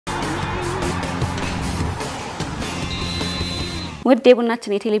ወደ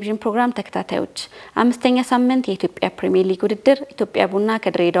ቡናችን የቴሌቪዥን ፕሮግራም ተከታታዮች አምስተኛ ሳምንት የኢትዮጵያ ፕሪሚየር ሊግ ውድድር ኢትዮጵያ ቡና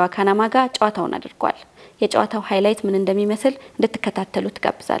ከድሬዳዋ ካናማ ጋር ጨዋታውን አድርጓል። የጨዋታው ሃይላይት ምን እንደሚመስል እንድትከታተሉት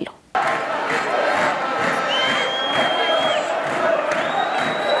ጋብዛለሁ።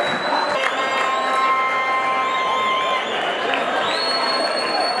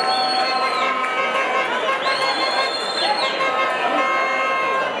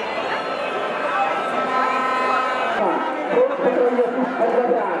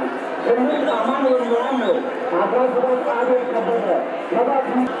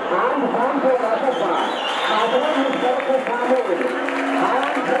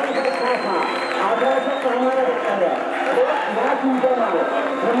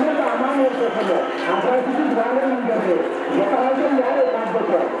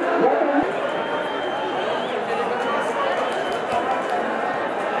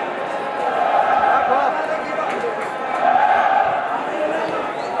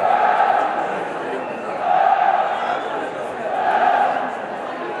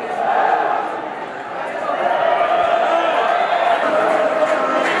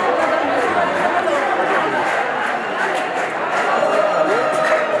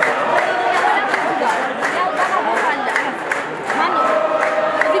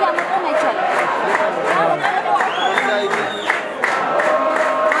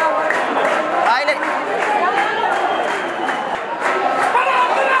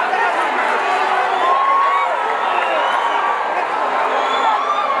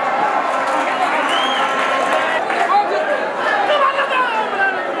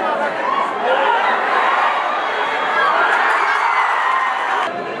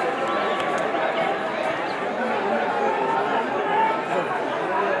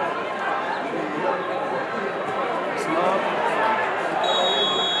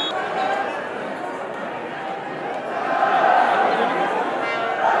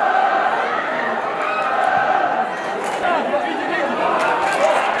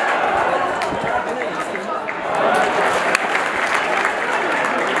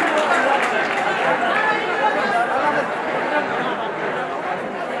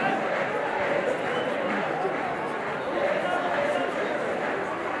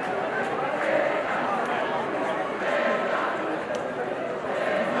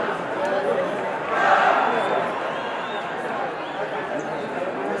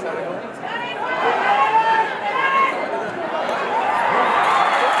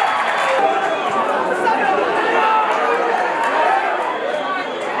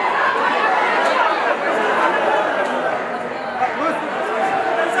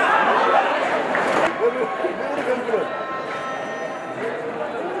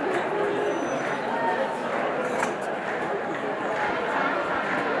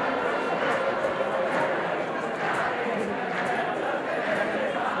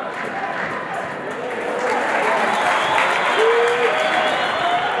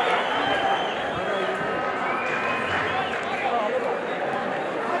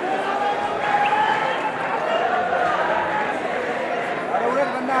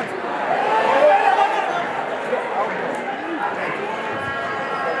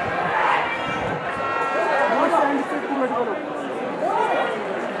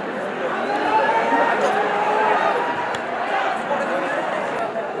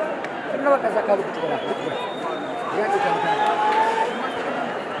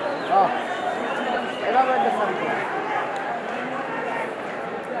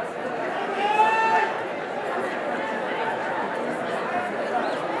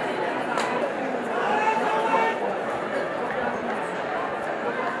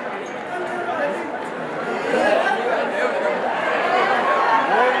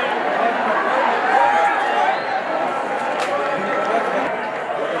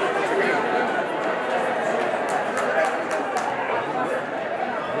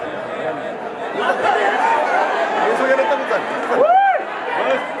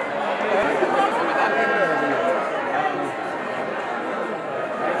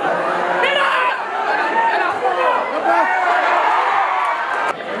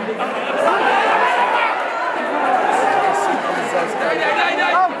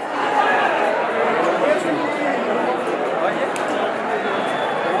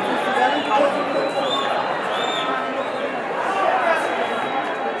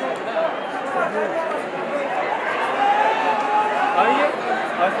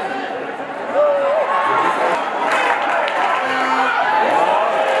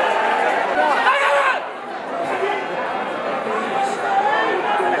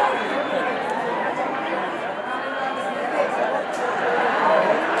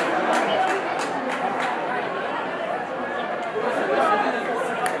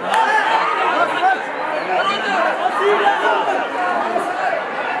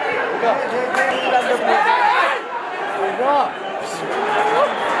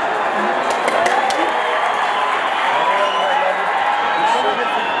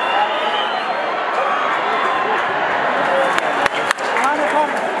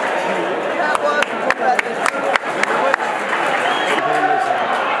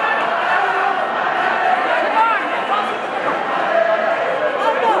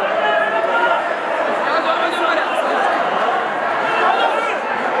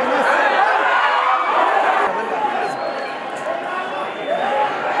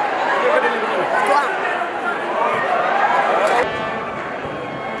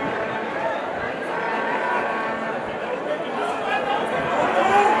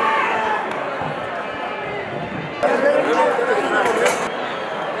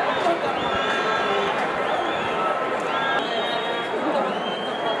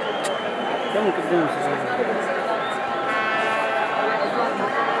 ቅድም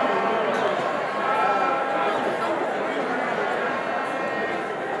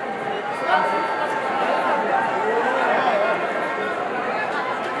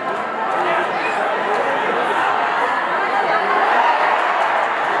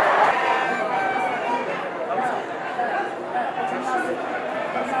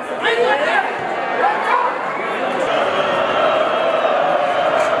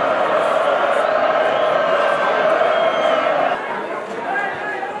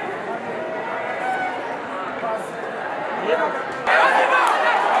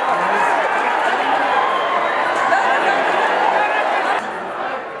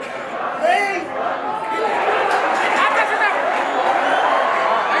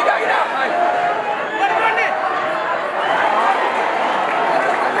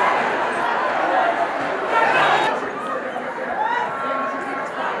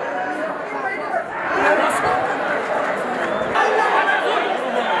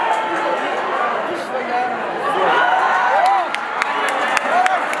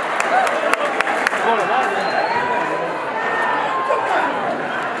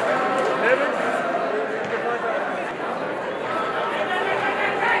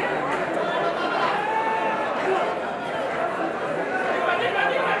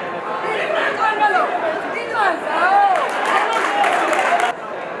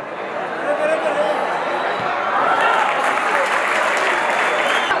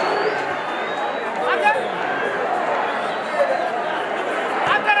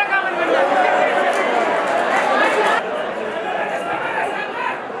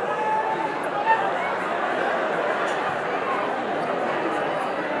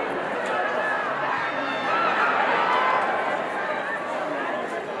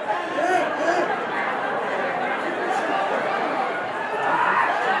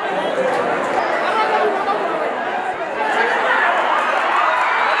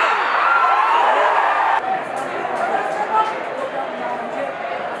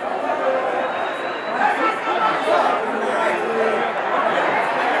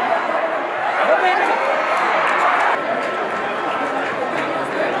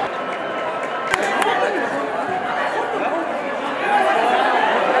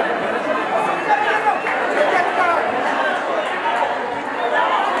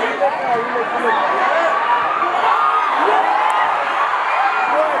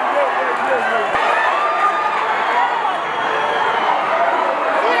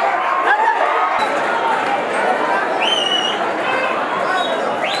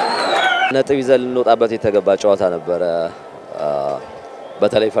ነጥብ ይዘን እንወጣበት የተገባ ጨዋታ ነበር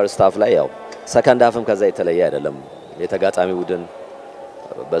በተለይ ፈርስት ሃፍ ላይ ያው ሰከንድ ሃፍም ከዛ የተለየ አይደለም የተጋጣሚ ቡድን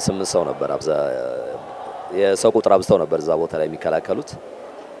በ8 ሰው ነበር የሰው ቁጥር አብዝተው ነበር እዛ ቦታ ላይ የሚከላከሉት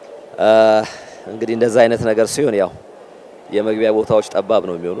እንግዲህ እንደዛ አይነት ነገር ሲሆን ያው የመግቢያ ቦታዎች ጠባብ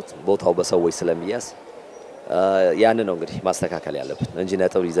ነው የሚሆኑት ቦታው በሰዎች ስለሚያስ ያን ነው እንግዲህ ማስተካከል ያለበት እንጂ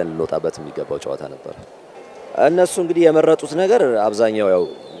ነጥብ ይዘን እንወጣበት የሚገባው ጨዋታ ነበር እነሱ እንግዲህ የመረጡት ነገር አብዛኛው ያው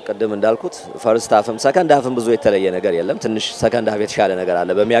ቀደም እንዳልኩት ፈርስት ሃፍም ሰከንድ ሃፍም ብዙ የተለየ ነገር የለም ትንሽ ሰከንድ ሃፍ የተሻለ ነገር አለ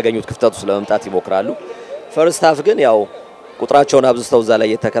በሚያገኙት ክፍተቱ ስለመምጣት ይሞክራሉ ፈርስት ሃፍ ግን ያው ቁጥራቸውን አብዝተው እዛ ላይ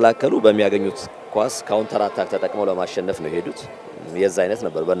የተከላከሉ በሚያገኙት ኳስ ካውንተር አታክ ተጠቅመው ለማሸነፍ ነው ሄዱት የዛ አይነት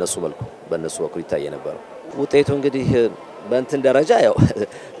ነበር በእነሱ መልኩ በእነሱ በኩል ይታይ ነበር ውጤቱ እንግዲህ በእንትን ደረጃ ያው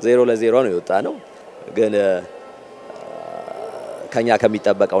 0-0 ነው የወጣ ነው ግን ከኛ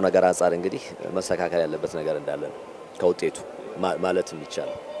ከሚጠበቀው ነገር አንፃር እንግዲህ መስተካከል ያለበት ነገር እንዳለ ነው ከውጤቱ ማለትም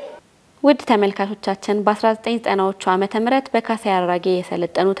ይቻላል ውድ ተመልካቾቻችን በ1990ዎቹ ዓመተ ምህረት በካሳ ያራጌ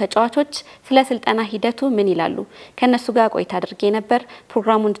የሰለጠኑ ተጫዋቾች ስለ ስልጠና ሂደቱ ምን ይላሉ ከነሱ ጋር ቆይታ አድርጌ ነበር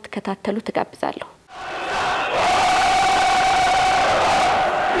ፕሮግራሙን እንድትከታተሉ ተጋብዛለሁ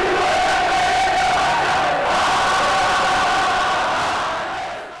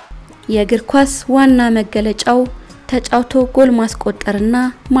የእግር ኳስ ዋና መገለጫው ተጫውቶ ጎል ማስቆጠርና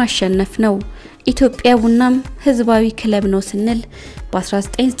ማሸነፍ ነው ኢትዮጵያ ቡናም ህዝባዊ ክለብ ነው ስንል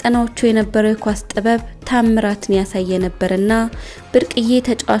በ1990ዎቹ የነበረው ኳስ ጥበብ ታምራትን ያሳየ ነበርና ብርቅዬ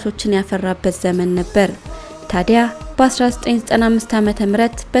ተጫዋቾችን ያፈራበት ዘመን ነበር ታዲያ በ1995 ዓመተ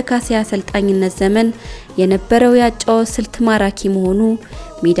ምህረት በካሲያ አሰልጣኝነት ዘመን የነበረው ያጫወት ስልት ማራኪ መሆኑ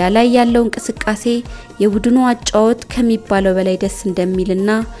ሜዳ ላይ ያለው እንቅስቃሴ የቡድኑ አጫወት ከሚባለው በላይ ደስ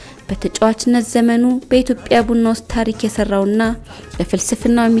እንደሚልና በተጫዋችነት ዘመኑ በኢትዮጵያ ቡና ውስጥ ታሪክ የሰራውና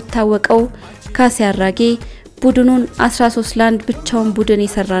ለፍልስፍናው የሚታወቀው ካሲያ ያራጌ ቡድኑን 13 ለ1 ብቻውን ቡድን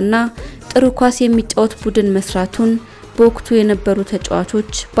የሰራና ጥሩ ኳስ የሚጫወት ቡድን መስራቱን በወቅቱ የነበሩ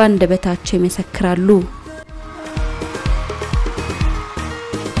ተጫዋቾች ባንደበታቸው ይመሰክራሉ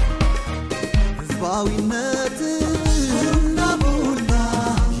ቡናዊነት ቡና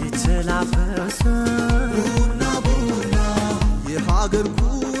ይተላፈ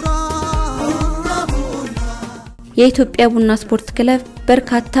የኢትዮጵያ ቡና ስፖርት ክለብ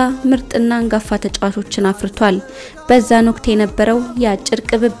በርካታ ምርጥና አንጋፋ ተጫዋቾችን አፍርቷል። በዛን ወቅት የነበረው የአጭር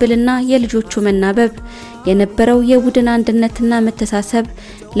ቅብብልና የልጆቹ መናበብ የነበረው የቡድን አንድነትና መተሳሰብ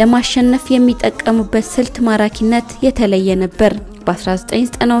ለማሸነፍ የሚጠቀሙበት ስልት ማራኪነት የተለየ ነበር።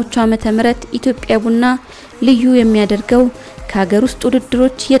 በ1990ዎቹ ዓመተ ምህረት ኢትዮጵያ ቡና ልዩ የሚያደርገው ከሀገር ውስጥ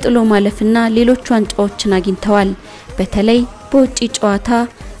ውድድሮች የጥሎ ማለፍና ሌሎች ዋንጫዎችን አግኝተዋል። በተለይ በውጪ ጨዋታ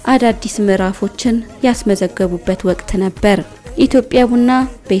አዳዲስ ምዕራፎችን ያስመዘገቡበት ወቅት ነበር። ኢትዮጵያ ቡና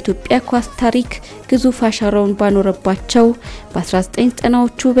በኢትዮጵያ ኳስ ታሪክ ግዙፍ አሻራውን ባኖረባቸው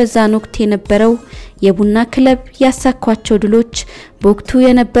በ1990ዎቹ በዛን ወቅት የነበረው የቡና ክለብ ያሳካቸው ድሎች በወቅቱ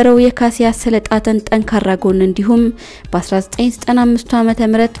የነበረው የካሴ አሰልጣኝ ጠንካራ ጎን እንዲሁም በ1995 ዓመተ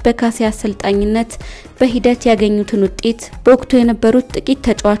ምህረት በካሴ አሰልጣኝነት በሂደት ያገኙትን ውጤት በወቅቱ የነበሩት ጥቂት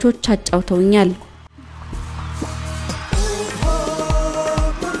ተጫዋቾች አጫውተውኛል።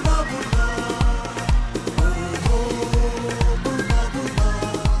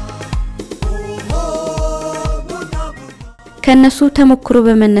 ከነሱ ተሞክሮ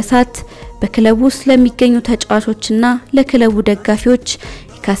በመነሳት በክለቡ ውስጥ ለሚገኙ ተጫዋቾችና ለክለቡ ደጋፊዎች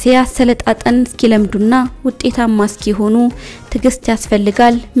ካሴ አሰልጣኝ እስኪለምዱና ውጤታማ እስኪሆኑ ትግስት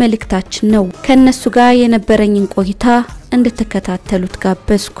ያስፈልጋል መልእክታችን ነው። ከነሱ ጋር የነበረኝን ቆይታ እንድትከታተሉት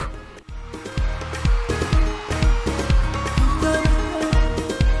ጋበዝኩ።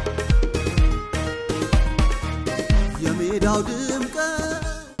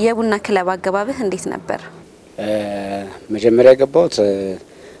 የቡና ክለብ አገባብህ እንዴት ነበር? መጀመሪያ ገባሁት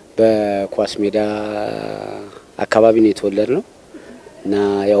በኳስ ሜዳ አካባቢ ነው የተወለድነው እና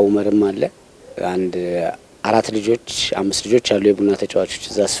ያው ኡመርም አለ አንድ አራት ልጆች አምስት ልጆች አሉ የቡና ተጫዋቾች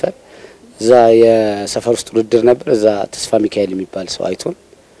እዛ ሰፈር እዛ የሰፈር ውስጥ ውድድር ነበር እዛ ተስፋ ሚካኤል የሚባል ሰው አይቶን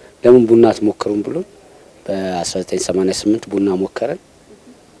ለምን ቡና አትሞክሩም ብሎ በ1988 ቡና ሞከረን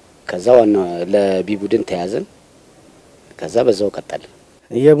ከዛ ዋና ለቢ ቡድን ተያዘን ከዛ በዛው ቀጠልን።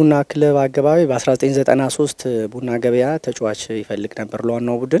 የቡና ክለብ አገባቢ በ1993 ቡና ገበያ ተጫዋች ይፈልግ ነበር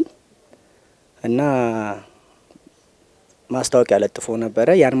ለዋናው ቡድን እና ማስታወቂያ ለጥፎ ነበር።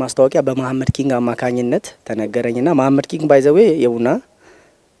 ያን ማስታወቂያ በመሐመድ ኪንግ አማካኝነት ተነገረኝና መሐመድ ኪንግ ባይዘዌ የቡና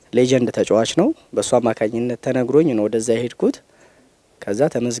ሌጀንድ ተጫዋች ነው። በሱ አማካኝነት ተነግሮኝ ነው ወደዛ ሄድኩት። ከዛ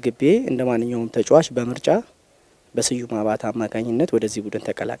ተመዝግቤ እንደማንኛውም ተጫዋች በምርጫ በስዩም አባታ አማካኝነት ወደዚህ ቡድን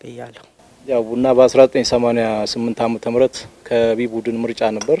ተቀላቀያለሁ። ያው ቡና በ1988 ዓመተ ምህረት ከቢ ቡድን ምርጫ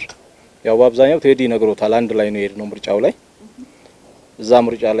ነበር። ያው በአብዛኛው ቴዲ ነግሮታል አንድ ላይ ነው የሄድነው ምርጫው ላይ እዛ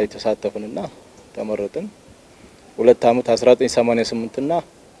ምርጫ ላይ ተሳተፍንና ተመረጥን። 2 አመት 1988 እና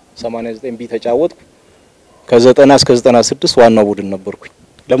 89 ቢ ተጫወትኩ። ከ90 እስከ 96 ዋናው ቡድን ነበርኩኝ።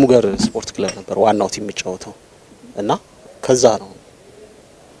 ለሙገር ስፖርት ክለብ ነበር ዋናው ቲም የሚጫወተው እና ከዛ ነው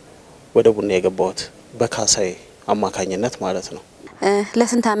ወደ ቡና የገባሁት በካሳይ አማካኝነት ማለት ነው።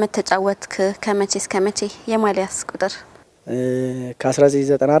 ለስንት አመት ተጫወትክ? ከመቼ እስከ መቼ? የማሊያስ ቁጥር?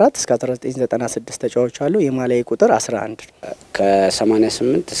 ከ1994 እስከ 1996 ተጫውቻለሁ። የማሊያ ቁጥር 11።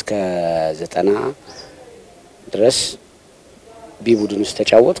 ከ88 እስከ 90 ድረስ ቢ ቡድን ውስጥ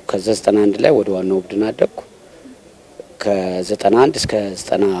ተጫወትኩ። ከ91 ላይ ወደ ዋናው ቡድን አደግኩ። ከ91 እስከ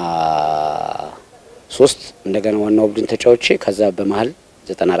 93 እንደገና ዋናው ቡድን ተጫውቼ ከዛ በመሃል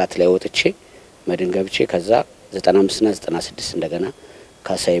 94 ላይ ወጥቼ መድን ገብቼ ከዛ 95 እና 96 እንደገና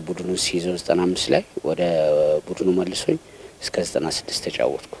ካሳይ ቡድኑን ሲይዘው 95 ላይ ወደ ቡድኑ መልሶኝ እስከ 96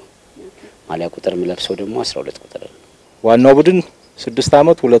 ተጫወትኩ። ማሊያ ቁጥር ምለብሰው ደግሞ 12 ቁጥር ነው። ዋናው ቡድን 6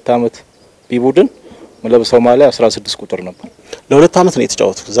 አመት 2 አመት ቢ ቡድን ምለብሰው ማሊያ 16 ቁጥር ነበር። ለ2 አመት ነው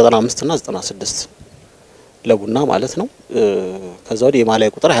የተጫወትኩት 95 እና 96 ለቡና ማለት ነው። ከዛ ወዲህ የማሊያ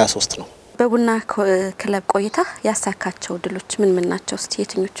ቁጥር 23 ነው። በቡና ክለብ ቆይታ ያሳካቸው ድሎች ምን ናቸው? እስቲ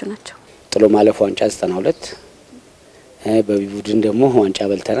የትኞቹ ናቸው? ጥሎ ማለፍ ዋንጫ 92 በቢ ቡድን ደግሞ ዋንጫ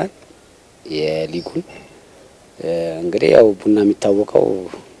በልተናል የሊጉን። እንግዲህ ያው ቡና የሚታወቀው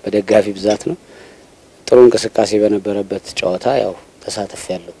በደጋፊ ብዛት ነው። ጥሩ እንቅስቃሴ በነበረበት ጨዋታ ያው ተሳተፍ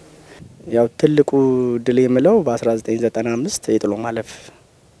ያለው ያው ትልቁ ድል የምለው በ1995 የጥሎ ማለፍ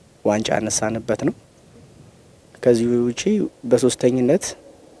ዋንጫ አነሳንበት ነው። ከዚህ ውጪ በሶስተኝነት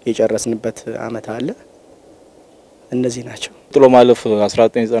የጨረስንበት አመት አለ። እነዚህ ናቸው። ጥሎ ማለፍ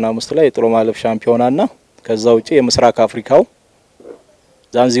 1995 ላይ ጥሎ ማለፍ ሻምፒዮናና ከዛ ውጪ የምስራቅ አፍሪካው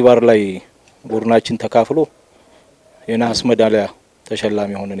ዛንዚባር ላይ ቡናችን ተካፍሎ የናስ ሜዳሊያ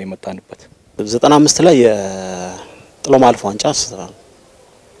ተሸላሚ ሆነን የመጣንበት 95 ላይ የጥሎ ማለፍ ዋንጫ አስተናል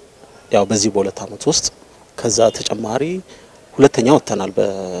ያው በዚህ በሁለት አመት ውስጥ ከዛ ተጨማሪ ሁለተኛ ወጥተናል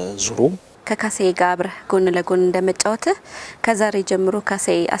በዙሩ ከካሴ ጋር አብረህ ጎን ለጎን እንደመጫወት ከዛሬ ጀምሮ ካሴ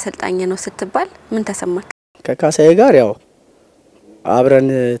አሰልጣኝ ነው ስትባል ምን ተሰማክ? ከካሴ ጋር ያው አብረን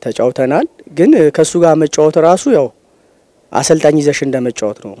ተጫውተናል። ግን ከሱ ጋር መጫወት ራሱ ያው አሰልጣኝ ይዘሽ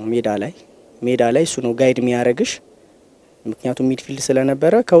እንደመጫወት ነው። ሜዳ ላይ እሱ ነው ጋይድ የሚያረግሽ ምክንያቱም ሚድፊልድ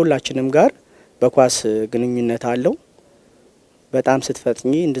ስለነበረ ከሁላችንም ጋር በኳስ ግንኙነት አለው በጣም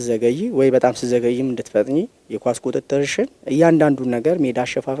ስትፈጥኚ እንድዘገይ ወይ በጣም ስትዘገይም እንድትፈጥኚ የኳስ ቁጥጥርሽን እያንዳንዱ ነገር ሜዳ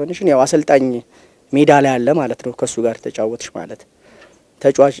አሸፋፈንሽን ያው አሰልጣኝ ሜዳ ላይ አለ ማለት ነው ከሱ ጋር ተጫወትሽ ማለት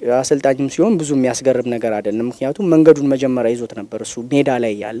ተጫዋች አሰልጣኝም ሲሆን ብዙ የሚያስገርም ነገር አይደለም ምክንያቱም መንገዱን መጀመሪያ ይዞት ነበር እሱ ሜዳ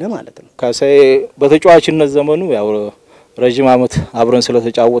ላይ ያለ ማለት ነው ካሳይ በተጫዋችነት ዘመኑ ያው ረጅም አመት አብረን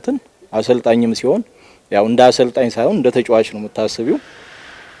ስለተጫወትን አሰልጣኝም ሲሆን ያው እንደ አሰልጣኝ ሳይሆን እንደ ተጫዋች ነው የምታስቢው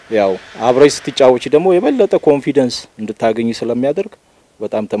ያው አብረሽ ስትጫወቺ ደግሞ የበለጠ ኮንፊደንስ እንድታገኝ ስለሚያደርግ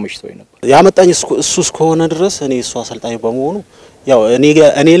በጣም ተመችቶኝ ነበር ያመጣኝ እሱ እስከሆነ ድረስ እኔ እሱ አሰልጣኝ በመሆኑ ያው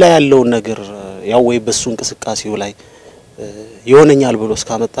እኔ ላይ ያለው ነገር ያው ወይ በሱ እንቅስቃሴው ላይ ይሆነኛል ብሎ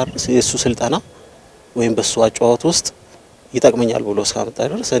እስካመጣ ድረስ የሱ ስልጣና ወይም በሱ አጫዋት ውስጥ ይጠቅመኛል ብሎ እስካመጣ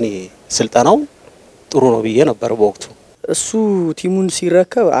ድረስ እኔ ስልጣናው ጥሩ ነው ብዬ ነበር በወቅቱ እሱ ቲሙን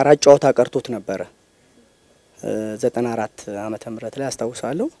ሲረከብ አራት ጨዋታ ቀርቶት ነበር 94 ዓመተ ምህረት ላይ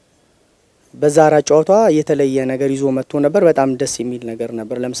አስተዋውሳለሁ በዛ አራት ጨዋታ የተለየ ነገር ይዞ መጥቶ ነበር በጣም ደስ የሚል ነገር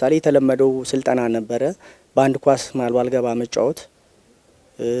ነበር ለምሳሌ የተለመደው ስልጣና ነበር በአንድ ኳስ ማልባል ገባ መጫወት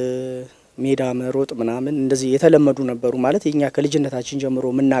ሜዳ መሮጥ ምናምን እንደዚህ የተለመዱ ነበሩ ማለት የኛ ከልጅነታችን ጀምሮ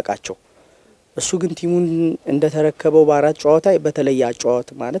ምናቃቸው እሱ ግን ቲሙን እንደተረከበው በአራት ጨዋታ በተለየ አጫዋት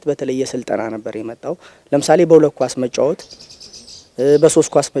ማለት በተለየ ስልጣና ነበር የመጣው ለምሳሌ በሁለት ኳስ መጫወት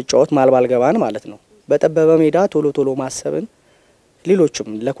በሶስት ኳስ መጫወት ማልባል ገባን ማለት ነው በጠበበ ሜዳ ቶሎ ማሰብን ሌሎችም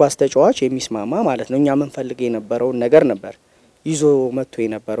ለኳስ ተጫዋች የሚስማማ ማለት ነው እኛ መንፈልግ የነበረው ነገር ነበር ይዞ መጥቶ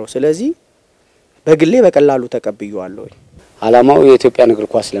የነበረው ስለዚህ በግሌ በቀላሉ ተቀብዩዋለሁ አላማው የኢትዮጵያ እግር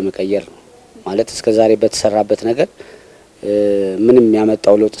ኳስ ለመቀየር ነው ማለት እስከ ዛሬ በተሰራበት ነገር ምንም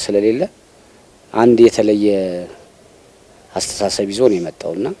ያመጣው ለውጥ ስለሌለ አንድ የተለየ አስተሳሰብ ይዞ ነው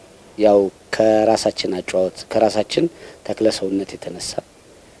የመጣውና ያው ከራሳችን አጫዋት ከራሳችን ተክለሰውነት የተነሳ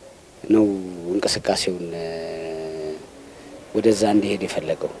ነው እንቅስቃሴውን ወደዛ እንዲሄድ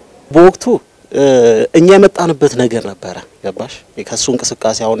የፈለገው በወቅቱ እኛ የመጣንበት ነገር ነበር ገባሽ ከሱ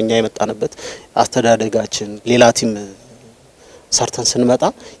እንቅስቃሴ አሁን እኛ የመጣንበት አስተዳደጋችን ሌላ ቲም ሰርተን ስንመጣ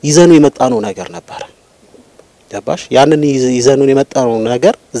ይዘኑ የመጣነው ነገር ነበር ገባሽ ያንን ይዘኑ የመጣነው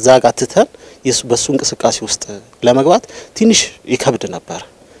ነገር እዛ ጋር ትተን በሱ እንቅስቃሴ ውስጥ ለመግባት ትንሽ ይከብድ ነበር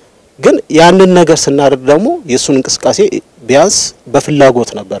ግን ያንን ነገር ስናደርግ ደግሞ የሱን እንቅስቃሴ ቢያንስ በፍላጎት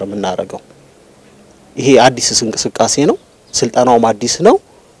ነበር የምናደርገው ይሄ አዲስ እንቅስቃሴ ነው ስልጣናውም አዲስ ነው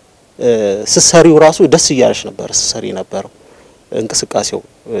ስሰሪው ራሱ ደስ ይያለሽ ነበር ስሰሪ ነበር እንቅስቃሴው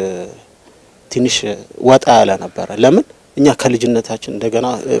ትንሽ ወጣ ያለ ነበር ለምን እኛ ከልጅነታችን እንደገና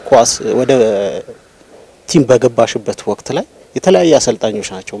ኳስ ወደ ቲም በገባሽበት ወቅት ላይ የተለያየ አሰልጣኞች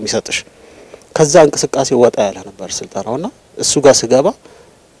ናቸው የሚሰጥሽ ከዛ እንቅስቃሴ ወጣ ያለ ነበር ስልጣናውና እሱ ጋር ስገባ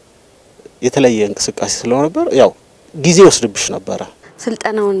የተለየ እንቅስቃሴ ስለሆነ ነበር ያው ጊዜ ወስድብሽ ነበር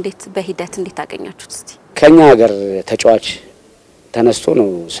ስልጣናው እንዴት በሂደት እንዴት አገኛችሁት እስቲ ከኛ ሀገር ተጫዋች ተነስቶ ነው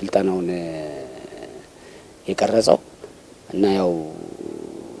ስልጣናውን የቀረጸው እና ያው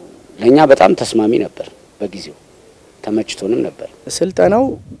ለኛ በጣም ተስማሚ ነበር በጊዜው ተመችቶንም ነበር ስልጣናው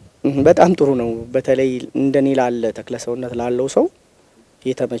በጣም ጥሩ ነው በተለይ እንደኔ ላለ ተክለሰውነት ላለው ሰው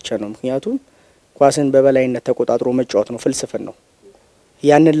የተመቸ ነው ምክንያቱም ኳስን በበላይነት ተቆጣጥሮ መጫወት ነው ፍልስፍና ነው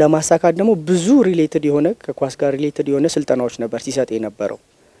ያንን ለማሳካት ደግሞ ብዙ ሪሌትድ የሆነ ከኳስ ጋር ሪሌትድ የሆነ ስልጣናዎች ነበር ሲሰጥ የነበረው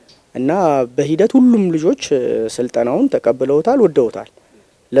እና በሂደት ሁሉም ልጆች ስልጣናውን ተቀብለውታል ወደውታል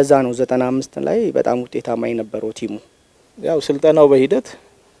ለዛ ነው 95 ላይ በጣም ውጤታማ የነበረው ቲሙ ያው ስልጣናው በሂደት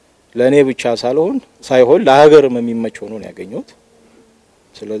ለኔ ብቻ ሳይሆን ለሀገርም የሚመች ሆኖ ነው ያገኘሁት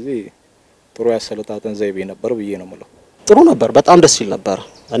ስለዚህ ጥሩ ያሰለጣጠን ዘይቤ ነበር ብዬ ነው ማለት ጥሩ ነበር በጣም ደስ ይል ነበር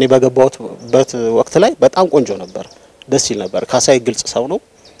እኔ በገባሁበት ወቅት ላይ በጣም ቆንጆ ነበር ደስ ይል ነበር ካሳይ ግልጽ ሰው ነው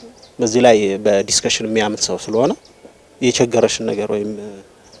በዚህ ላይ በዲስከሽን የሚያምን ሰው ስለሆነ የቸገረሽ ነገር ወይም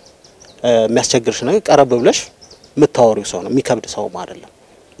የሚያስቸግርሽ ነገር ቀረብ ብለሽ ምታወሪው ሰው ነው የሚከብድ ሰው አይደለም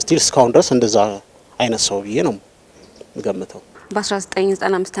ስቲል እስካሁን ድረስ እንደዛ አይነት ሰው ብዬ ነው ገምተው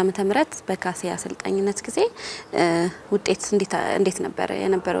በ1995 ዓመተ ምህረት በካሴ አሰልጣኝነት ጊዜ ውጤት እንዴት ነበር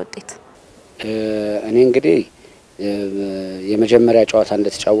የነበረው ውጤት እኔ እንግዲህ የመጀመሪያ ጨዋታ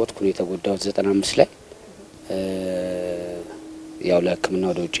እንደተጫወትኩ ነው የተጎዳው 95 ላይ ያው ለሕክምና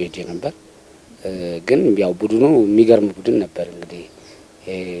ወደ ውጭ ሄጄ ነበር ግን ያው ቡድኑ የሚገርም ቡድን ነበር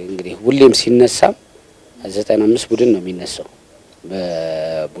እንግዲህ ሁሌም ሲነሳ 95 ቡድን ነው የሚነሳው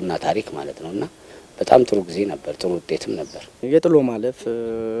በቡና ታሪክ ማለት ነውና በጣም ጥሩ ጊዜ ነበር ጥሩ ውጤትም ነበር የጥሎ ማለፍ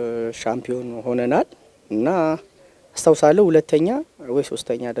ሻምፒዮን ሆነናል እና አስተዋውሳለሁ ሁለተኛ ወይ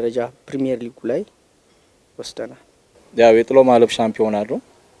ሶስተኛ ደረጃ ፕሪሚየር ሊጉ ላይ ወስደናል ያው የጥሎ ማለፍ ሻምፒዮን አለው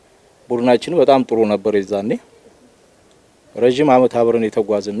ቡናችን በጣም ጥሩ ነበር ይዛኔ ረጅም አመት አብረን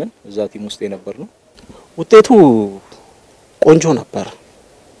የተጓዝነን እዛ ቲም ውስጥ የነበር ነው ውጤቱ ቆንጆ ነበር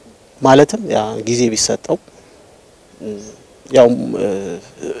ማለትም ያ ጊዜ ቢሰጠው ያው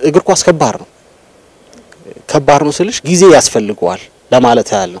እግር ኳስ ከባድ ነው ስልሽ ጊዜ ያስፈልገዋል ለማለት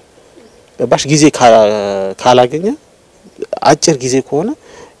ያህል ነው ባሽ ጊዜ ካላገኘ አጭር ጊዜ ከሆነ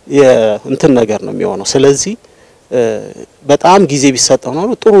እንትን ነገር ነው የሚሆነው ስለዚህ በጣም ጊዜ ቢሰጠው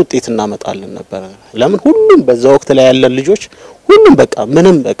ነው ጥሩ ውጤት እናመጣለን ነበር ለምን ሁሉም በዛ ወቅት ላይ ያለ ልጆች ሁሉም በቃ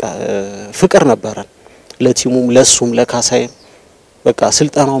ምንም በቃ ፍቅር ነበረን ለቲሙም ለሱም ለካሳይም በቃ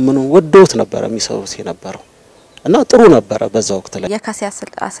ስልጣናው ምንም ወደውት ነበር የሚሰሩት የነበረው እና ጥሩ ነበር በዛ ወቅት ላይ የካሳይ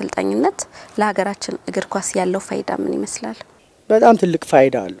አሰልጣኝነት ለሀገራችን እግር ኳስ ያለው ፋይዳ ምን ይመስላል በጣም ትልቅ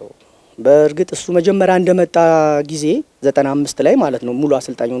ፋይዳ አለው በእርግጥ እሱ መጀመሪያ እንደመጣ ጊዜ 95 ላይ ማለት ነው ሙሉ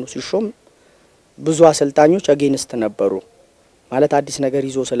አሰልጣኝ ሆኖ ሲሾም ብዙ አሰልጣኞች አጌንስት ነበሩ ማለት አዲስ ነገር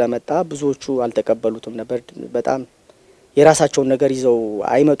ይዞ ስለመጣ ብዙዎቹ አልተቀበሉትም ነበር በጣም የራሳቸውን ነገር ይዘው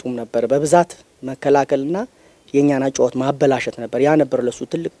አይመጡም ነበር በብዛት መከላከልና የኛና ጨዋታ ማበላሸት ነበር ያ ነበር ለሱ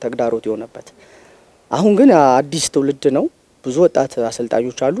ትልቅ ተግዳሮት የሆነበት አሁን ግን አዲስ ትውልድ ነው ብዙ ወጣት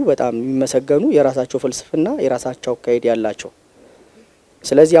አሰልጣኞች አሉ በጣም የሚመሰገኑ የራሳቸው ፍልስፍና የራሳቸው አካሄድ ያላቸው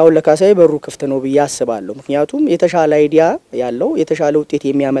ስለዚህ አሁን ለካሳይ በሩ ክፍት ነው በያስባለሁ ምክንያቱም የተሻለ አይዲያ ያለው የተሻለ ውጤት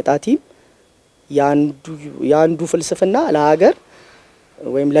የሚያመጣ ቲም ያንዱ ፍልስፍና ለሀገር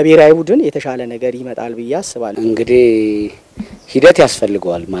ወይም ለብሔራዊ ቡድን የተሻለ ነገር ይመጣል በያስባለሁ እንግዲህ ሂደት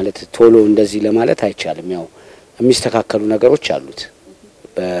ያስፈልገዋል ማለት ቶሎ እንደዚህ ለማለት አይቻልም ያው የሚስተካከሉ ነገሮች አሉት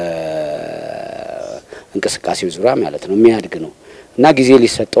በእንቅስቃሴው ዙሪያ ማለት ነው የሚያድግ ነው እና ጊዜ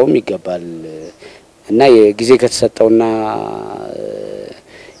ሊሰጠውም ይገባል እና የጊዜ ከተሰጠውና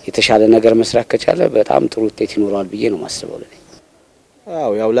የተሻለ ነገር መስራት ከቻለ በጣም ጥሩ ውጤት ይኖራል ብዬ ነው ማስበው ለኔ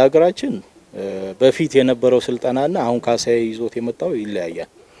አው ያው ለሀገራችን በፊት የነበረው ስልጣናና አሁን ካሳይ ይዞት የመጣው ይለያያል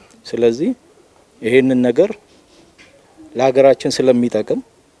ስለዚህ ይሄንን ነገር ለሀገራችን ስለሚጠቅም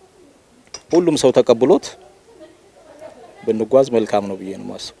ሁሉም ሰው ተቀብሎት ብንጓዝ መልካም ነው ብዬ ነው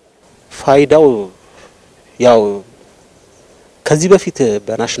ማስበው ፋይዳው ያው ከዚህ በፊት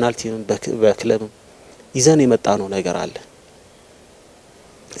በናሽናል ቲም በክለብ ይዘን የመጣ ነው ነገር አለ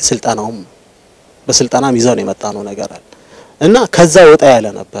ስልጣናውም በስልጣናም ይዘን የመጣ ነው ነገር አለ እና ከዛ ወጣ ያለ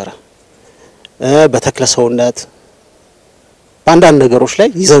ነበር በተክለሰውነት ባንዳን ነገሮች ላይ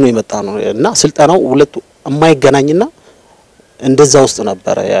ይዘን የመጣ ነው እና ስልጣናው ሁለቱ የማይገናኝና እንደዛ ውስጥ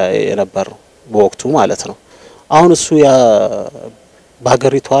ነበር የነበረው በወቅቱ ማለት ነው አሁን እሱ ያ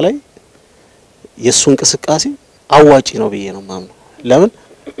በሀገሪቷ ላይ የሱ እንቅስቃሴ አዋጪ ነው ብዬ ነው ማምነው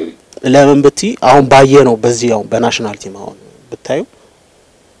ለምን ብቲ አሁን ባየ ነው በዚያው በናሽናል ቲም አሁን ብታዩ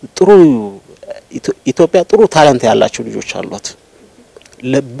ጥሩ ኢትዮጵያ ጥሩ ታላንት ያላቸው ልጆች አሏት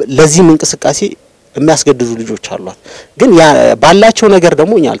ለዚህ እንቅስቃሴ የሚያስገድዱ ልጆች አሏት ግን ያ ባላቸው ነገር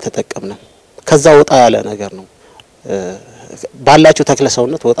ደግሞ እኛ አልተጠቀምንም ከዛ ወጣ ያለ ነገር ነው ባላቸው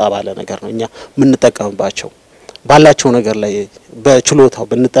ተክለሰውነት ወጣ ባለ ነገር ነው እኛ ምን ተጠቀምባቸው ባላቸው ነገር ላይ በችሎታው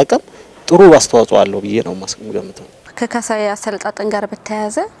ብንጠቀም ጥሩ አስተዋጽኦ አለው ብዬ ነው ማስገምተው ከካሳይ አሰልጣኝ ጋር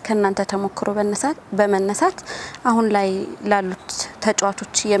በተያያዘ ከናንተ ተሞክሮ በመነሳት አሁን ላይ ላሉት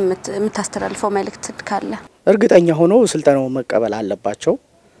ተጫዋቾች የምታስተላልፈው መልእክት ካለ እርግጠኛ ሆኖ ስልጣናው መቀበል አለባቸው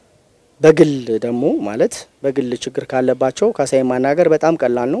በግል ደግሞ ማለት በግል ችግር ካለባቸው ካሳይ ማናገር በጣም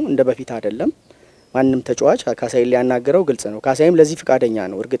ቀላል ነው እንደ በፊት አይደለም ማንንም ተጫዋች ካሳይ ሊያናገረው ግልጽ ነው ካሳይም ለዚህ ፍቃደኛ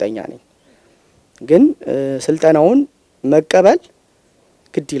ነው እርግጠኛ ነኝ ግን ስልጣናውን መቀበል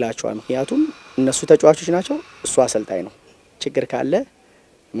ግድ ይላቸዋል ምክንያቱም እነሱ ተጫዋቾች ናቸው እሱ አሰልጣኝ ነው ችግር ካለ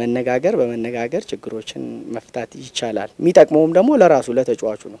በመነጋገር ችግሮችን መፍታት ይቻላል የሚጠቅመውም ደግሞ ለራሱ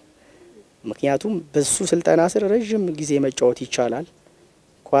ለተጫዋቹ ነው ምክንያቱም በሱ ስልጣና ስር ረጅም ጊዜ መጫወት ይቻላል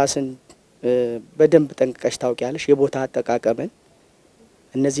ኳስን በደንብ ጠንቅቀሽ ታውቂያለሽ የቦታ አጠቃቀምን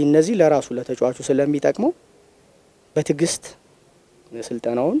እነዚህ ለራሱ ለተጫዋቹ ስለሚጠቅመው በትግስት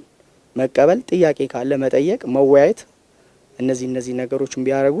ስልጣናውን መቀበል ጥያቄ ካለ መጠየቅ መወያየት እነዚህ ነገሮችን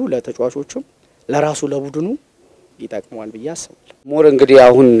ቢያረጉ ለተጫዋቾቹም ለራሱ ለቡድኑ ይጠቅማል ብዬ አስባለሁ ሞር እንግዲህ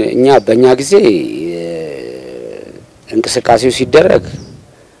አሁን እኛ በእኛ ጊዜ እንቅስቃሴው ሲደረግ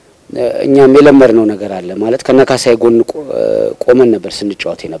እኛም የለመድነው ነገር አለ ማለት ከነካሳይ ጎን ቆመን ነበር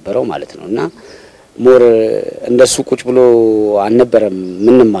ስንጫወት የነበረው ማለት ነውና ሞር እንደሱ ቁጭ ብሎ አልነበረም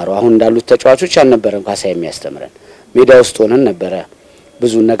ምንማረው አሁን እንዳሉት ተጫዋቾች አልነበረም ካሳይ የሚያስተምረን ሜዳ ውስጥ ሆነን ነበር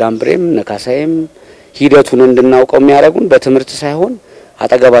ብዙ ነጋምብሬም ነካሳይም ሂደቱን እንድናውቀው የሚያረጉን በትምህርት ሳይሆን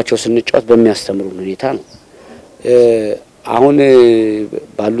አጠገባቸው ስንጫወት በሚያስተምሩን ሁኔታ ነው አሁን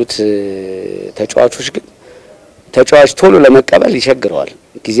ባሉት ተጫዋቾች ግን ተጫዋች ቶሎ ለመቀበል ይቸግራል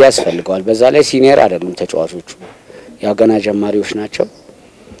ጊዜ ያስፈልጋል በዛ ላይ ሲኒየር አይደሉም ተጫዋቾቹ ያው ገና ጀማሪዎች ናቸው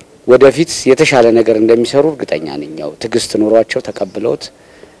ወደፊት የተሻለ ነገር እንደሚሰሩ እርግጠኛ ነኝ ያው ትግስት ኖሯቸው ተቀብለውት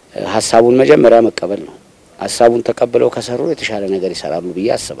ሐሳቡን መጀመሪያ መቀበል ነው ሐሳቡን ተቀብለው ከሰሩ የተሻለ ነገር ይሰራሉ ብዬ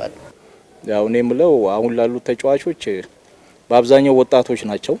አስባለሁ ያው እኔ ምለው አሁን ላሉት ተጫዋቾች በአብዛኛው ወጣቶች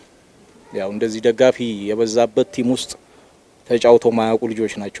ናቸው ያው እንደዚህ ደጋፊ የበዛበት ቲም ውስጥ ተጫውተው ማያውቁ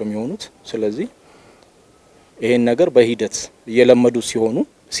ልጆች ናቸው የሚሆኑት ስለዚህ ይሄን ነገር በሂደት እየለመዱ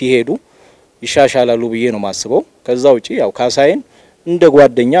ሲሄዱ ይሻሻላሉ ብዬ ነው ማስበው ከዛ ውጪ ያው ካሳይን እንደ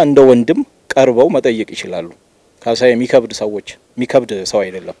ጓደኛ እንደ ወንድም ቀርበው መጠየቅ ይችላሉ ካሳይ የሚከብድ ሰው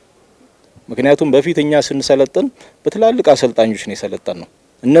አይደለም ምክንያቱም በፊትኛ ስንሰለጥን በትላልቅ አሰልጣኞች ነው የሰለጠነው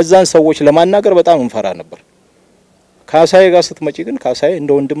እነዛን ሰዎች ለማናገር በጣም እንፈራ ነበር ካሳይ ጋር ስትመጪ ግን ካሳይ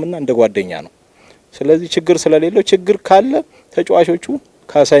እንደ ወንድምና እንደ ጓደኛ ነው ስለዚህ ችግር ስለሌለው ችግር ካለ ተጫዋቾቹ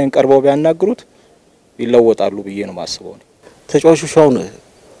ካሳይን ቀርበው ቢያናግሩት ይለወጣሉ ብዬ ነው ማስበው ተጫዋቾቹ አሁን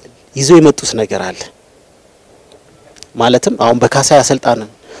ይዘው የመጡት ነገር አለ ማለትም አሁን በካሳይ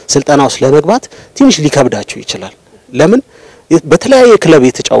ስልጠና ውስጥ ለመግባት ትንሽ ሊከብዳቸው ይችላል ለምን በተለያየ ክለብ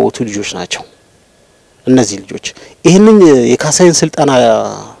የተጫወቱ ልጆች ናቸው እነዚህ ልጆች ይሄንን የካሳይን ስልጠና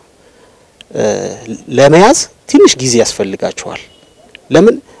ለመያዝ ትንሽ ጊዜ ያስፈልጋቸዋል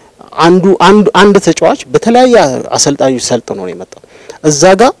ለምን አንድ ተጫዋች በተለያየ አሰልጣኞች ሰልጥኖ ነው የመጣው እዛ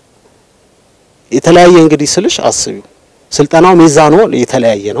ጋር የተለያየ እንግዲህ ስልሽ አስቢው ስልጠናው ሚዛኑ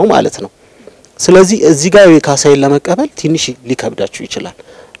የተለያየ ነው ማለት ነው ስለዚህ እዚህ ጋር የካሳይን ለመቀበል ትንሽ ሊከብዳቸው ይችላል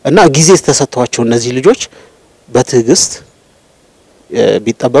እና ጊዜ ተሰጥቷቸው እነዚህ ልጆች በትዕግስት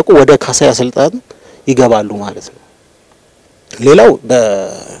ቢጠበቁ ወደ ካሳይ አሰልጣን ይገባሉ ማለት ነው ሌላው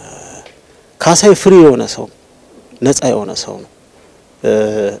በካሳይ ፍሪ የሆነ ሰው ነፃ የሆነ ሰው ነው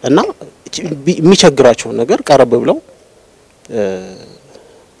እና የሚቸግራቸው ነገር ቀረብ ብለው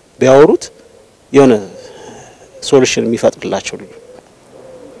ቢያወሩት የሆነ ሶሉሽን የሚፈጥርላቸው ልጅ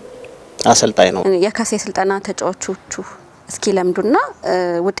አሰልጣኝ ነው የካሳይ ስልጠና ተጫዋቾቹ እስኪ ለምዱና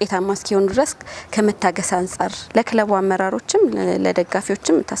ውጤታማ እስኪሆኑ ድረስ ከመታገስ አንፃር ለክለቡ አመራሮችም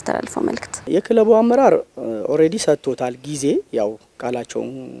ለደጋፊዎችም ታስተላልፈው መልእክት የክለቡ አመራር ኦሬዲ ሰጥቶታል ጊዜ ያው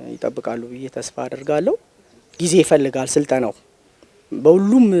ቃላቸውን ይጠብቃሉ ብዬ ተስፋ አደርጋለሁ ጊዜ ይፈልጋል ስልጠናው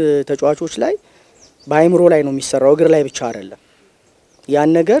በሁሉም ተጫዋቾች ላይ በአይምሮ ላይ ነው የሚሰራው እግር ላይ ብቻ አይደለም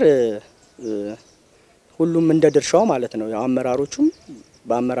ያን ነገር ሁሉም እንደ ድርሻው ማለት ነው ያው አመራሮቹም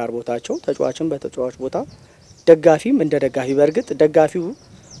በአመራር ቦታቸው ተጫዋችም በተጫዋች ቦታ ደጋፊም እንደ ደጋፊ በርግጥ ደጋፊው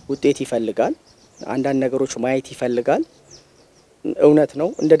ውጤት ይፈልጋል አንዳንድ ነገሮች ማየት ይፈልጋል እውነት ነው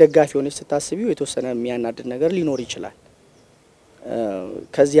እንደ ደጋፊ ሆነሽ ስታስቢው የተወሰነ የሚያናድድ ነገር ሊኖር ይችላል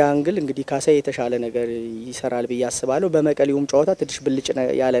ከዚያ አንግል እንግዲህ ካሳይ የተሻለ ነገር ይሰራል ብዬ አስባለሁ በመቀሌውም ጨዋታ ትንሽ ብልጭ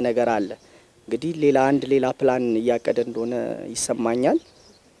ያለ ነገር አለ እንግዲህ ሌላ ፕላን ያቀደ እንደሆነ ይሰማኛል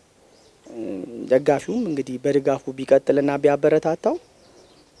ደጋፊውም እንግዲህ በድጋፉ ቢቀጥልና ቢያበረታታው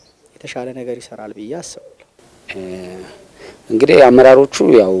የተሻለ ነገር ይሰራል ብዬ አስባለሁ እንግዲህ አመራሮቹ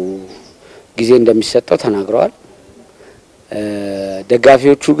ያው ጊዜ እንደሚሰጠው ተናግረዋል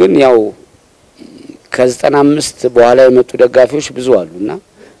ደጋፊዎቹ ግን ያው ከ95 በኋላ የመጡ ደጋፊዎች ብዙ አሉና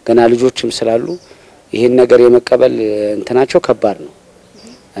ገና ልጆችም ስላሉ ይሄን ነገር የመቀበል እንትናቸው ከባድ ነው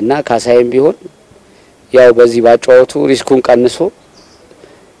እና ካሳይም ቢሆን ያው በዚህ ባጫወቱ ሪስኩን ቀንሶ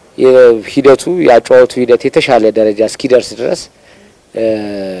የሂደቱ ያጫወቱ ሂደት የተሻለ ደረጃ እስኪደርስ ድረስ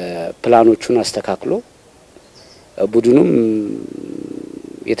ፕላኖቹን አስተካክሎ ቡድኑም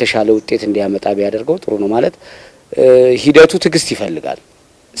የተሻለ ውጤት እንዲያመጣ ቢያደርገው ጥሩ ነው ማለት ሂደቱ ትግስት ይፈልጋል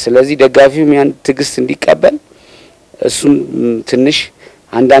ስለዚህ ደጋፊው ያን ትግስት እንዲቀበል እሱም ትንሽ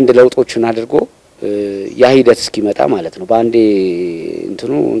አንዳንድ ለውጦችን አድርጎ ያ ሂደት እስኪመጣ ማለት ነው ባንዴ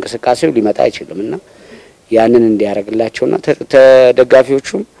እንትኑ እንቅስቃሴው ሊመጣ አይችልምና ያንን እንዲያረግላቸውና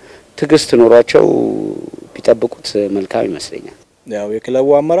ተደጋፊዎቹም ትግስት ኖሯቸው ቢጠብቁት መልካም ይመስለኛል ያው የክለቡ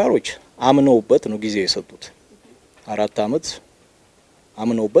አመራሮች አምነውበት ነው ጊዜ የሰጡት 4 አመት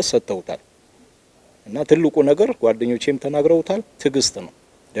አምነውበት ሰጥተውታል እና ትልቁ ነገር ጓደኞቼም ተናግረውታል ትግስት ነው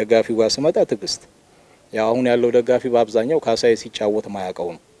ደጋፊው ጋር ሲመጣ ትግስት ያው አሁን ያለው ደጋፊ በአብዛኛው ካሳይ ሲጫወት ማያቀው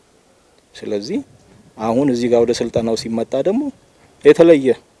ነው ስለዚህ አሁን እዚህ ጋር ወደ ስልጠናው ሲመጣ ደግሞ የተለየ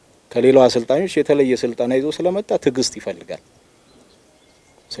ከሌላው አሰልጣኞች የተለየ ስልጠና ይዞ ስለመጣ ትግስት ይፈልጋል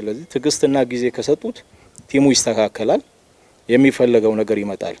ስለዚህ ትግስትና ጊዜ ከሰጡት ቲሙ ይስተካከላል የሚፈልገው ነገር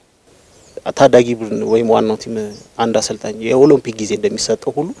ይመጣል ታዳጊ ቡድን ወይም ዋናው ቲም አንድ አሰልጣኝ የኦሎምፒክ ጊዜ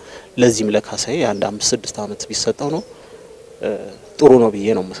እንደሚሰጠው ሁሉ ለዚህም ለካሳይ አንድ 5-6 አመት ቢሰጠው ነው ጥሩ ነው ብዬ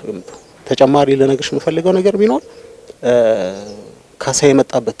ነው የምገምተው ተጨማሪ ለነገርሽ የምፈልገው ነገር ቢኖር ካሳይ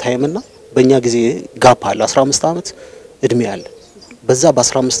የመጣበት ታይምና በእኛ ጊዜ ጋፕ አለ 15 አመት እድሜ አለ በዛ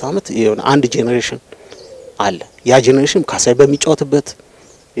በ15 አመት የሆነ አንድ ጄኔሬሽን አለ ያ ጄኔሬሽን ካሳይ በሚጫወትበት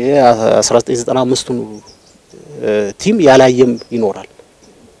የ1995 ቲም ያላየም ይኖራል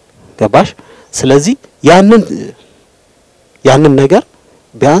ገባሽ ስለዚህ ያንን ነገር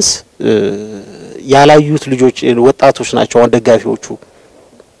ቢያንስ ያላዩት ልጆች ወጣቶች ናቸው ደጋፊዎቹ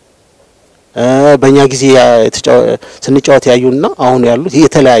በእኛ ጊዜ ስንጫወት ያዩና አሁን ያሉት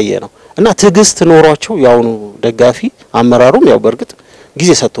የተለያየ ነው እና ትግስት ኖሯቸው ያው ደጋፊ አመራሩም ያው በርግጥ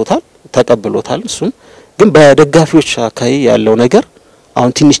ጊዜ ሰጥቶታል ተቀብሎታል እሱም ግን በደጋፊዎች አካባቢ ያለው ነገር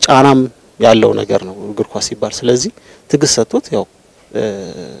አሁን ትንሽ ጫናም ያለው ነገር ነው እግር ኳስ ሲባል ስለዚህ ትግስት ሰጥቶት ያው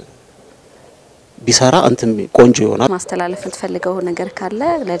ቢሰራ አንተም ቆንጆ ይሆናል ማስተላለፍ ተፈልገው ነገር ካለ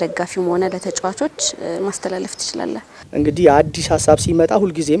ለደጋፊው ሆነ ለተጫዋቾች ማስተላለፍ ትችላለህ እንግዲህ አዲስ ሐሳብ ሲመጣ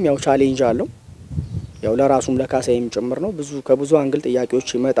ሁሉ ጊዜም ያው ቻሌንጅ አለው ያው ለራሱም ለካሳይም ጭምር ነው ብዙ ከብዙ አንግል ጥያቄዎች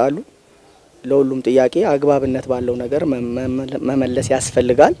ይመጣሉ ለሁሉም ጥያቄ አግባብነት ባለው ነገር መመለስ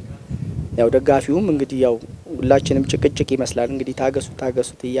ያስፈልጋል ያው ደጋፊውም እንግዲህ ያው ሁላችንም ጭቅጭቅ ይመስላል እንግዲህ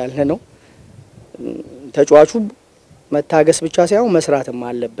ታገሱት ይያልነ ነው ተጫዋቹ መታገስ ብቻ ሳይሆን መስራትም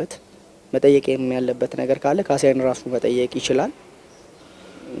አለበት መጠየቅም ያለበት ነገር ካለ ካሳይን ራሱ መጠየቅ ይችላል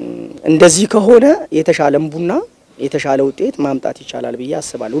እንደዚህ ከሆነ የተሻለም ቡና የተሻለ ውጤት ማምጣት ይቻላል ብዬ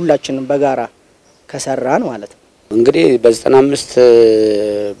አስባለሁ ሁላችንም በጋራ ከሰራን ማለት ነው እንግዲህ በ95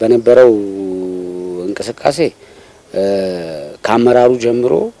 በነበረው እንቅስቃሴ ካመራሩ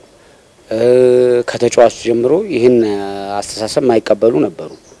ጀምሮ ከተጫዋቹ ጀምሮ ይሄን አስተሳሰብ ማይቀበሉ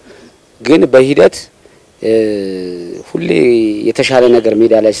ነበሩ ግን በሂደት ሁሌ የተሻለ ነገር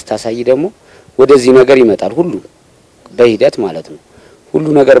ሜዳ ላይ ስታሳይ ደግሞ ወደዚህ ነገር ይመጣል ሁሉ በሂደት ማለት ነው ሁሉ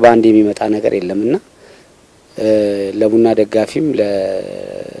ነገር ባንዴ የሚመጣ ነገር የለምና ለቡና ደጋፊም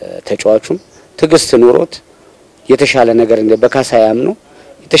ለተጫዋቹም ትግስት ኖሮት የተሻለ ነገር በካሳያም ነው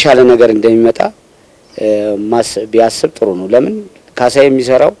የተሻለ ነገር እንደሚመጣ ቢያስብ ጥሩ ነው ለምን ካሳይ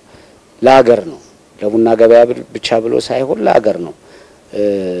የሚሰራው ለሀገር ነው ለቡና ገበያ ብቻ ብሎ ሳይሆን ለሀገር ነው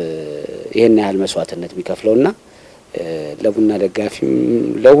ይሄን ያህል መስዋዕትነት የሚከፍለውና ለቡና ደጋፊም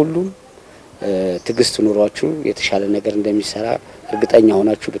ለሁሉም ትግስት ኑሯችሁ የተሻለ ነገር እንደሚሰራ እርግጠኛ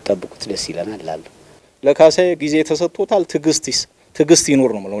ሆናችሁ ብትጠብቁት ደስ ይለናል አለ ለካሳይ ጊዜ ተሰጥቶታል ትግስት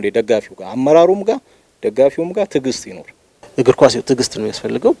ይኖር ነው ማለት ደጋፊው ጋር አመራሩም ጋር ደጋፊውም ጋር ትግስት ይኖር እግር ኳስ ትግስት ነው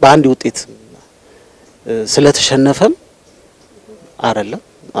ያስፈልገው በአንድ ውጤት ስለተሸነፈም አይደለም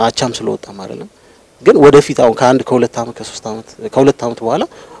አቻም ስለወጣም አይደለም ግን ወደፊት አሁን ከአንድ ከሁለት አመት ከ3 አመት ከሁለት አመት በኋላ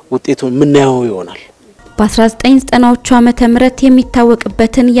ውጤቱን ምን ያው ይሆናል በ1990ዎቹ ዓመተ ምህረት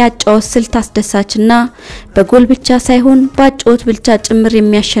የሚታወቅበትን ያጫወት ስልት አስደሳችና በጎል ብቻ ሳይሆን ባጫወት ብልጫ ጭምር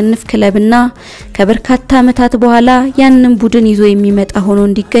የሚያሸንፍ ክለብና ከበርካታ አመታት በኋላ ያንን ቡድን ይዞ የሚመጣ ሆኖ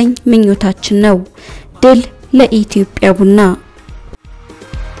እንዲገኝ ምኞታችን ነው ድል ለኢትዮጵያ ቡና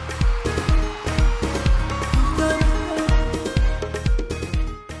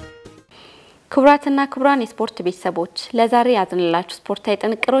ክብራትና ክብራን የስፖርት ቤተሰቦች ለዛሬ ያዝንላችሁ ስፖርታዊ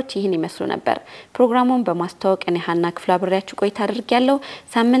ጥንቅሮች ይህን ይመስሉ ነበር ፕሮግራሙን በማስተዋወቅ እኔ ሀና ክፍላ አብሬያችሁ ቆይታ አድርጌያለሁ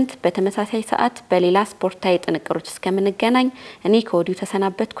ሳምንት በተመሳሳይ ሰዓት በሌላ ስፖርታዊ ጥንቅሮች እስከምንገናኝ እኔ ከወዲሁ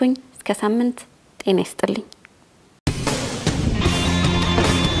ተሰናበትኩኝ እስከ ሳምንት ጤና ይስጥልኝ